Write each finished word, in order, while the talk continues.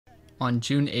On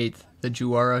June 8th, the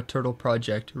Juara Turtle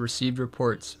Project received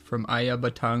reports from Ayia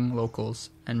Batang locals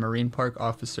and marine park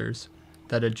officers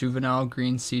that a juvenile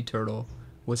green sea turtle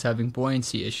was having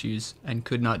buoyancy issues and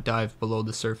could not dive below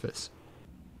the surface.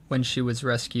 When she was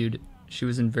rescued, she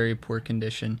was in very poor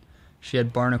condition. She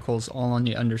had barnacles all on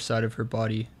the underside of her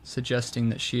body, suggesting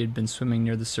that she had been swimming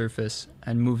near the surface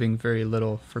and moving very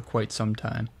little for quite some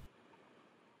time.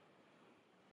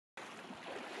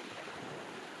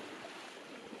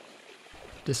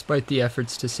 Despite the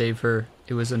efforts to save her,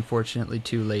 it was unfortunately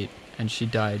too late, and she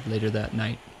died later that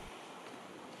night.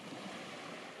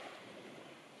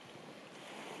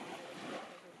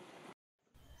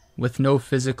 With no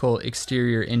physical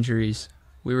exterior injuries,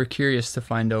 we were curious to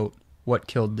find out what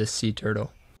killed this sea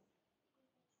turtle.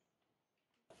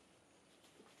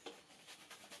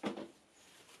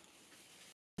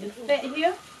 The fat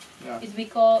here is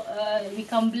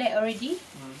become black already.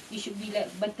 It should be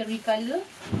like buttery color.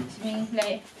 It means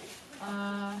like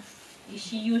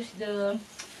she used the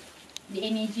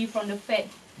energy from the fat.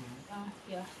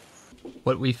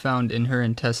 What we found in her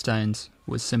intestines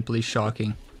was simply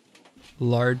shocking.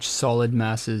 Large solid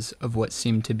masses of what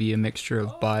seemed to be a mixture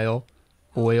of bile,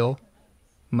 oil,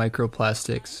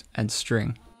 microplastics, and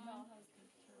string.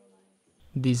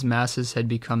 These masses had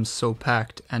become so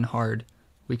packed and hard,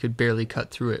 we could barely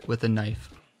cut through it with a knife.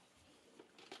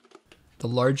 The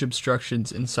large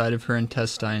obstructions inside of her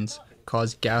intestines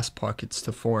caused gas pockets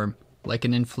to form. Like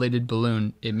an inflated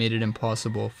balloon, it made it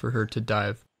impossible for her to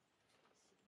dive.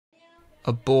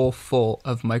 A bowl full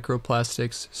of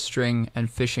microplastics, string,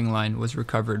 and fishing line was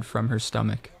recovered from her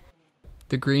stomach.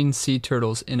 The green sea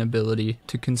turtle's inability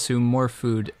to consume more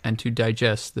food and to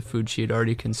digest the food she had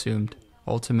already consumed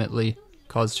ultimately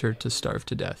caused her to starve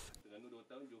to death.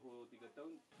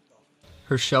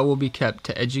 Her shell will be kept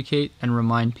to educate and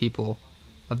remind people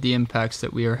of the impacts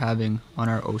that we are having on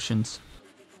our oceans.